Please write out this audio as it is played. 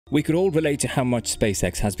We could all relate to how much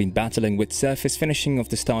SpaceX has been battling with surface finishing of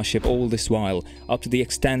the Starship all this while, up to the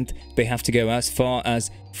extent they have to go as far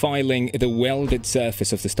as filing the welded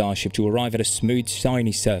surface of the Starship to arrive at a smooth,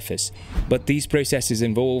 shiny surface. But these processes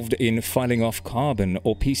involved in filing off carbon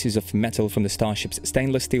or pieces of metal from the Starship's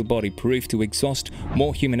stainless steel body prove to exhaust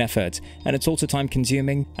more human effort, and it's also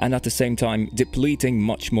time-consuming and at the same time depleting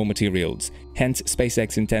much more materials. Hence,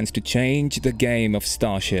 SpaceX intends to change the game of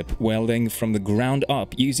Starship welding from the ground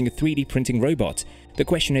up using a 3D printing robot. The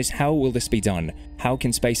question is, how will this be done? How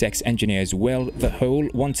can SpaceX engineers weld the whole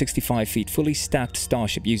 165 feet fully stacked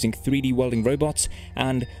Starship using 3D welding robots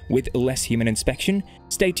and with less human inspection?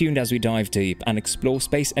 Stay tuned as we dive deep and explore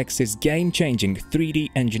SpaceX's game-changing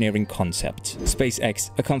 3D engineering concept.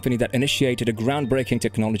 SpaceX, a company that initiated a groundbreaking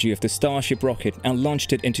technology of the Starship rocket and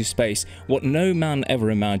launched it into space, what no man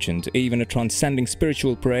ever imagined, even a transcending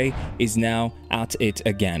spiritual prey, is now at it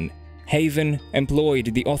again. Haven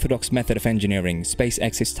employed the orthodox method of engineering.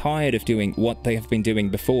 SpaceX is tired of doing what they have been doing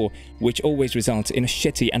before, which always results in a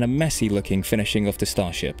shitty and a messy looking finishing of the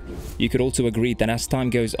Starship. You could also agree that as time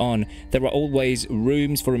goes on, there are always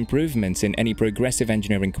rooms for improvements in any progressive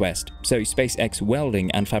engineering quest, so SpaceX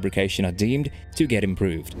welding and fabrication are deemed to get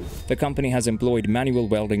improved. The company has employed manual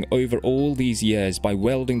welding over all these years by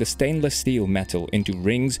welding the stainless steel metal into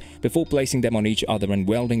rings before placing them on each other and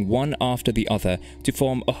welding one after the other to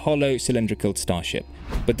form a hollow cylindrical Starship.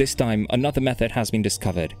 But this time, another method has been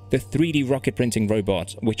discovered, the 3D rocket printing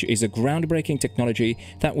robot, which is a groundbreaking technology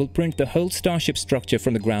that will print the whole Starship structure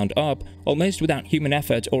from the ground up, almost without human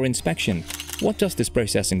effort or inspection. What does this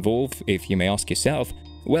process involve, if you may ask yourself?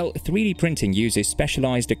 Well, 3D printing uses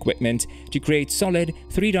specialized equipment to create solid,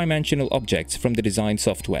 three-dimensional objects from the design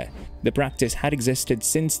software. The practice had existed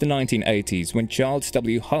since the 1980s when Charles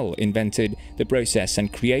W. Hull invented the process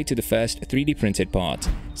and created the first 3D printed part.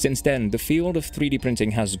 Since then, the field of 3D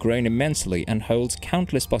printing has grown immensely and holds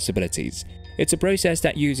countless possibilities. It's a process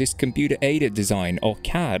that uses computer-aided design, or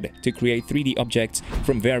CAD, to create 3D objects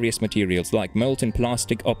from various materials like molten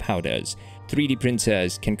plastic or powders. 3D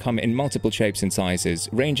printers can come in multiple shapes and sizes,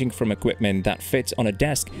 ranging from equipment that fits on a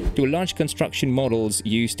desk to large construction models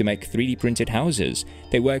used to make 3D printed houses.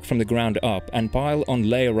 They work from the ground up and pile on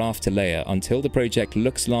layer after layer until the project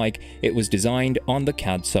looks like it was designed on the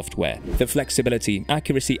CAD software. The flexibility,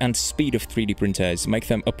 accuracy, and speed of 3D printers make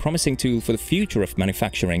them a promising tool for the future of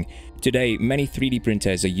manufacturing. Today, many 3D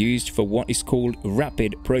printers are used for what is called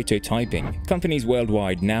rapid prototyping. Companies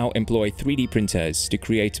worldwide now employ 3D printers to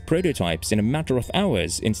create prototypes in a matter of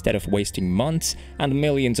hours instead of wasting months and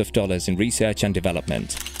millions of dollars in research and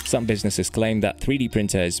development. Some businesses claim that 3D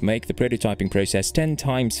printers make the prototyping process 10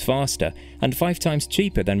 times faster and 5 times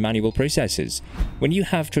cheaper than manual processes. When you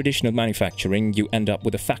have traditional manufacturing, you end up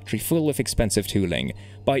with a factory full of expensive tooling.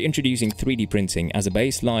 By introducing 3D printing as a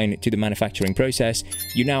baseline to the manufacturing process,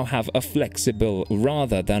 you now have a flexible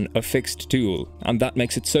rather than a fixed tool, and that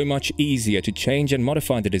makes it so much easier to change and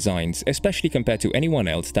modify the designs, especially compared to anyone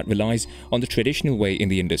else that relies on the traditional way in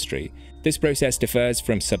the industry. This process differs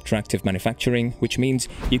from subtractive manufacturing, which means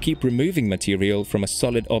you keep removing material from a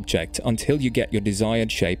solid object until you get your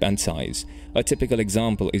desired shape and size. A typical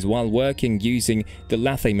example is while working using the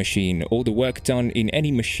lathe machine or the work done in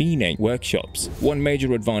any machining workshops. One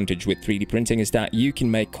major advantage with 3D printing is that you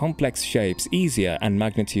can make complex shapes easier and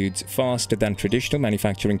magnitudes faster than traditional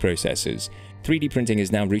manufacturing processes. 3D printing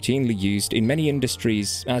is now routinely used in many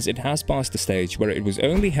industries as it has passed the stage where it was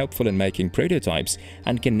only helpful in making prototypes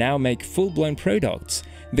and can now make full-blown products.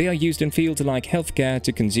 They are used in fields like healthcare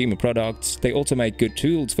to consumer products. They also make good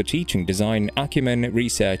tools for teaching, design, acumen,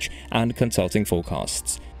 research, and consulting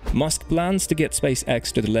forecasts. Musk plans to get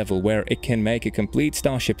SpaceX to the level where it can make a complete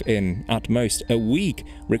Starship in, at most, a week,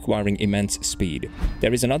 requiring immense speed.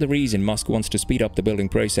 There is another reason Musk wants to speed up the building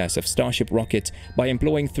process of Starship rocket by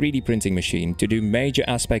employing 3D printing machine to do major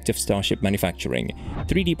aspect of Starship manufacturing.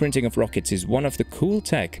 3D printing of rockets is one of the cool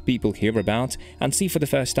tech people hear about and see for the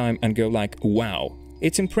first time and go like, wow.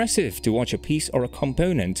 It's impressive to watch a piece or a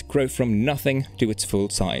component grow from nothing to its full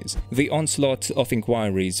size. The onslaught of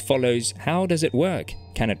inquiries follows. How does it work?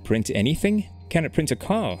 Can it print anything? Can it print a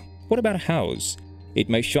car? What about a house? It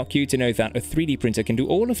may shock you to know that a 3D printer can do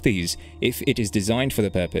all of these if it is designed for the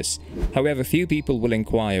purpose. However, few people will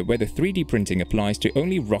inquire whether 3D printing applies to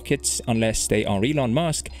only rockets unless they are Elon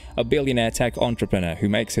Musk, a billionaire tech entrepreneur who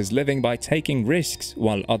makes his living by taking risks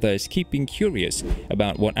while others keep being curious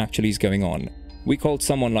about what actually is going on. We called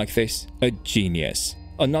someone like this a genius.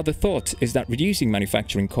 Another thought is that reducing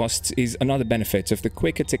manufacturing costs is another benefit of the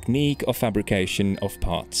quicker technique of fabrication of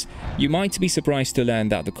parts. You might be surprised to learn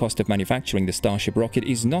that the cost of manufacturing the Starship rocket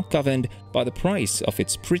is not governed by the price of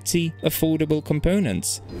its pretty affordable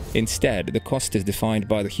components. Instead, the cost is defined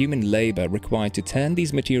by the human labor required to turn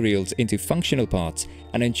these materials into functional parts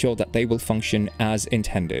and ensure that they will function as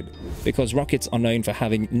intended. Because rockets are known for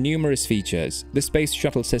having numerous features, the Space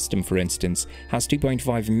Shuttle system, for instance, has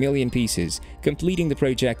 2.5 million pieces. Completing the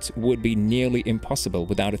project would be nearly impossible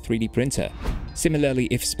without a 3D printer. Similarly,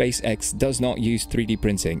 if SpaceX does not use 3D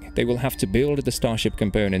printing, they will have to build the Starship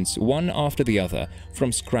components one after the other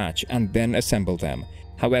from scratch and then assemble them.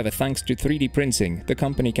 However, thanks to 3D printing, the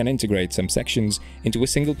company can integrate some sections into a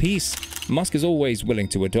single piece. Musk is always willing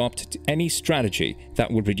to adopt any strategy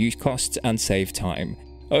that would reduce costs and save time.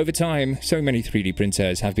 Over time, so many 3D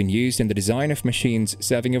printers have been used in the design of machines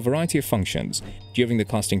serving a variety of functions. During the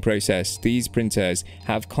casting process, these printers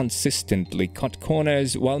have consistently cut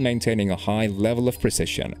corners while maintaining a high level of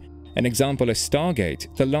precision. An example is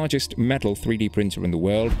Stargate, the largest metal 3D printer in the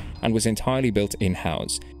world, and was entirely built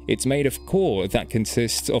in-house. It's made of core that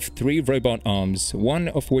consists of 3 robot arms, one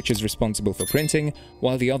of which is responsible for printing,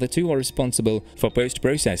 while the other 2 are responsible for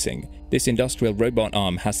post-processing. This industrial robot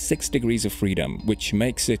arm has 6 degrees of freedom, which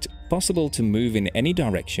makes it possible to move in any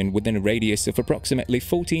direction within a radius of approximately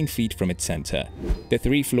 14 feet from its center. The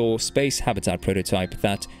 3-floor space habitat prototype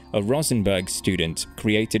that a Rosenberg student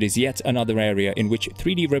created is yet another area in which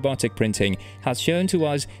 3D robotic printing has shown to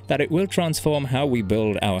us that it will transform how we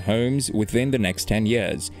build our homes within the next 10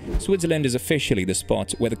 years. Switzerland is officially the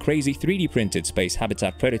spot where the crazy 3D printed space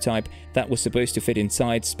habitat prototype that was supposed to fit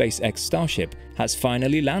inside SpaceX Starship has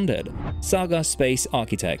finally landed. Saga Space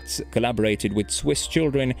Architects collaborated with Swiss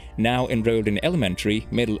children now enrolled in elementary,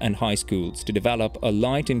 middle and high schools to develop a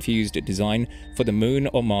light-infused design for the Moon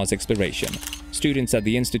or Mars exploration. Students at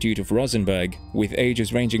the Institute of Rosenberg, with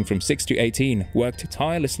ages ranging from 6 to 18, worked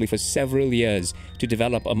tirelessly for several years to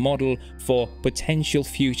develop a model for potential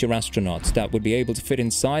future astronauts that would be able to fit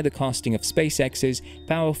inside the casting of SpaceX's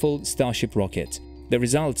powerful Starship rocket. The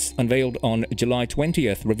results, unveiled on July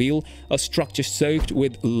 20th, reveal a structure soaked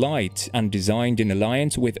with light and designed in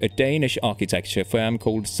alliance with a Danish architecture firm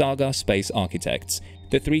called Saga Space Architects.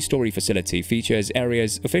 The 3-story facility features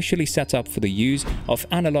areas officially set up for the use of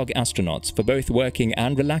analog astronauts for both working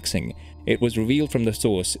and relaxing. It was revealed from the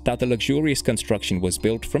source that the luxurious construction was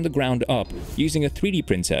built from the ground up using a 3D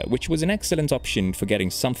printer, which was an excellent option for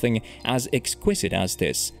getting something as exquisite as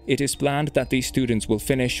this. It is planned that these students will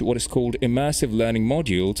finish what is called immersive learning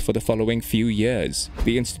modules for the following few years.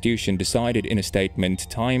 The institution decided in a statement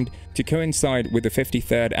timed to coincide with the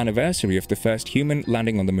 53rd anniversary of the first human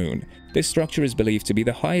landing on the moon. This structure is believed to be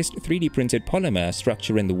the highest 3D printed polymer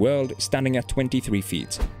structure in the world, standing at 23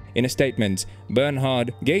 feet. In a statement,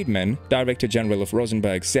 Bernhard Gademann, Director General of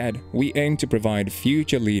Rosenberg, said, "We aim to provide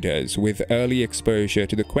future leaders with early exposure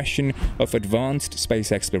to the question of advanced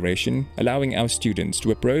space exploration, allowing our students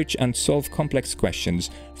to approach and solve complex questions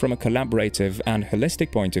from a collaborative and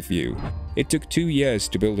holistic point of view." It took 2 years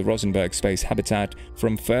to build the Rosenberg space habitat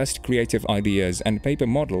from first creative ideas and paper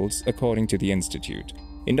models, according to the institute.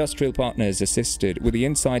 Industrial partners assisted with the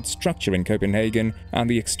inside structure in Copenhagen, and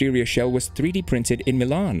the exterior shell was 3D printed in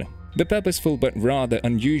Milan. The purposeful but rather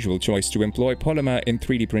unusual choice to employ polymer in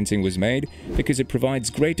 3D printing was made because it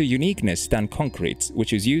provides greater uniqueness than concrete,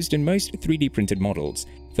 which is used in most 3D printed models.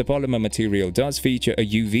 The polymer material does feature a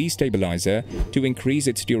UV stabilizer to increase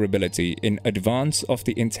its durability in advance of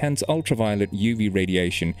the intense ultraviolet UV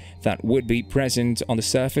radiation that would be present on the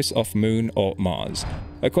surface of Moon or Mars.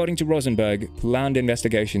 According to Rosenberg, planned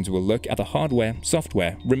investigations will look at the hardware,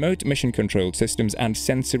 software, remote mission control systems and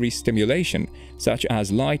sensory stimulation, such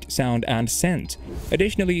as light, sound and scent.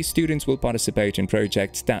 Additionally, students will participate in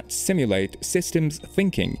projects that simulate systems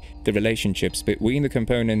thinking, the relationships between the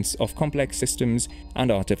components of complex systems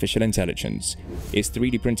and artificial intelligence. Is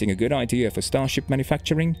 3D printing a good idea for Starship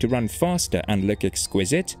manufacturing to run faster and look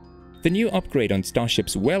exquisite? The new upgrade on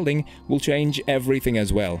Starship's welding will change everything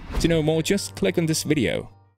as well. To know more, just click on this video.